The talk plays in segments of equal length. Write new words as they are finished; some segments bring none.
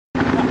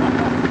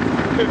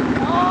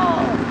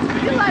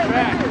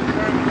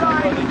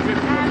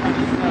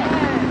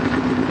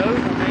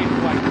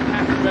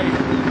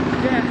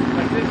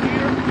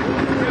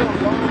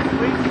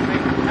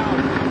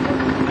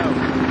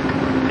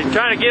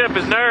up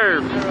his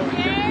nerve.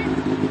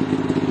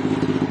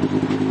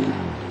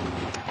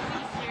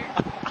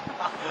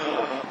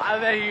 I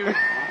bet he was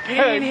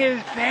getting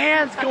his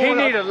pants going.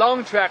 He need a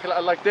long track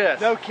like this.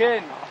 No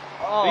kidding.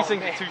 Oh, these things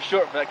man. are too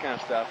short for that kind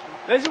of stuff.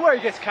 This is where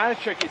it gets kind of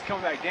tricky. It's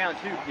coming back down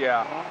too.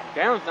 Yeah.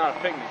 Down's not a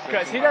picnic.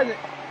 Because he can't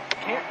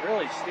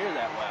really steer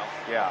that well.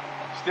 Yeah.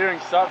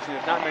 Steering sucks and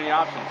there's not many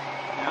options.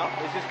 No,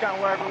 it's just kind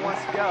of wherever he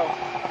wants to go.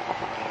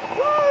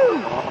 Woo!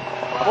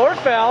 Board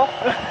fell.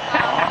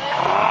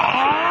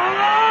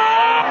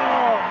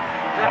 Dude!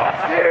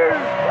 That's scary.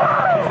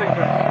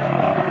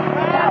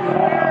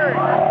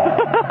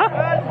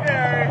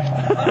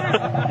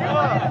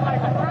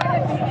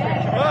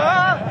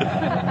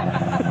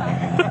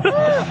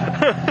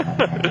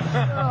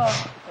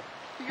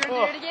 You gonna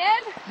do it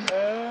again?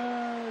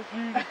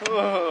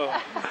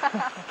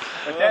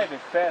 But that is a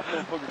fast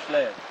little booger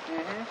sled.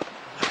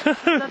 Is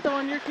that the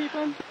one you're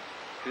keeping?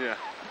 Yeah.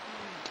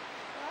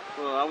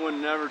 Well, I would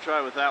never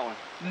try with that one.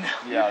 No.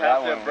 You'd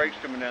have to have brakes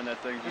coming down that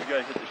thing. You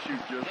guys hit the chute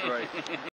just right.